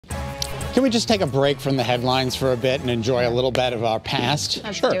Can we just take a break from the headlines for a bit and enjoy a little bit of our past?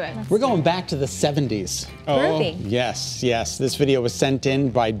 Let's do it. We're going back to the 70s. Groovy. Yes, yes. This video was sent in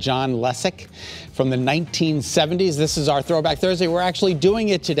by John Lessick from the 1970s. This is our Throwback Thursday. We're actually doing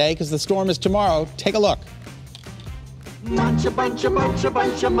it today because the storm is tomorrow. Take a look. Munch a bunch, a bunch, a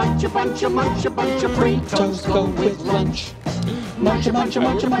bunch, a bunch, a bunch, a bunch, a bunch of Fritos go with lunch. Munch a bunch, a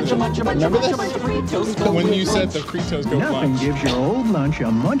bunch, a bunch, a bunch, a bunch, a bunch, a bunch of Fritos go with lunch. When you said the Fritos go with Nothing lunch. gives your old lunch a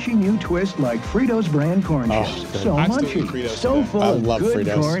munchy new twist like Fritos brand corn chips. good. So I still munchy, eat Fritos so today. full I of love good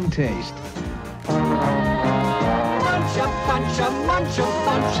Fritos. corn taste. Munch a bunch, a munch a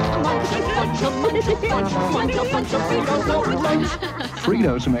bunch, a munch a bunch, a munch a bunch, a munch a bunch of Fritos go with lunch.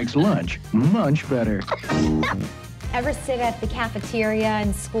 Fritos makes lunch much better. Ever sit at the cafeteria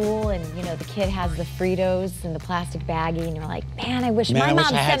in school and, you know, the kid has the Fritos in the plastic baggie and you're like, man, I wish Man, my I wish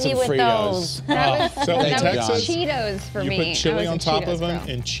mom I had sent me some with Fritos. those. So in Thank you, Texas, Cheetos for you me. put chili I on was a top Cheetos of them girl.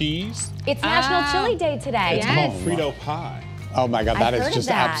 and cheese. It's National Chili Day today. It's Yes. called Frito pie. Oh my God, that I've is heard of just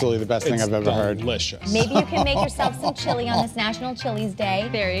that. absolutely the best thing It's I've ever heard. delicious. Maybe you can make yourself some chili on this National Chili's Day.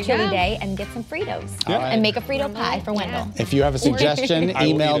 There you Chili go. Day and get some Fritos. All right. And make a Frito pie for Wendell. If you have a suggestion, I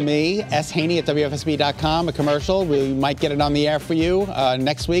will email eat it. me, shaney@wfsb.com, a commercial. We might get it on the air for you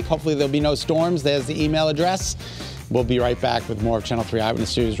next week. Hopefully there'll be no storms. There's the email address. We'll be right back with more of Channel 3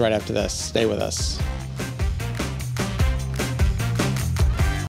 Eyewitness News right after this. Stay with us.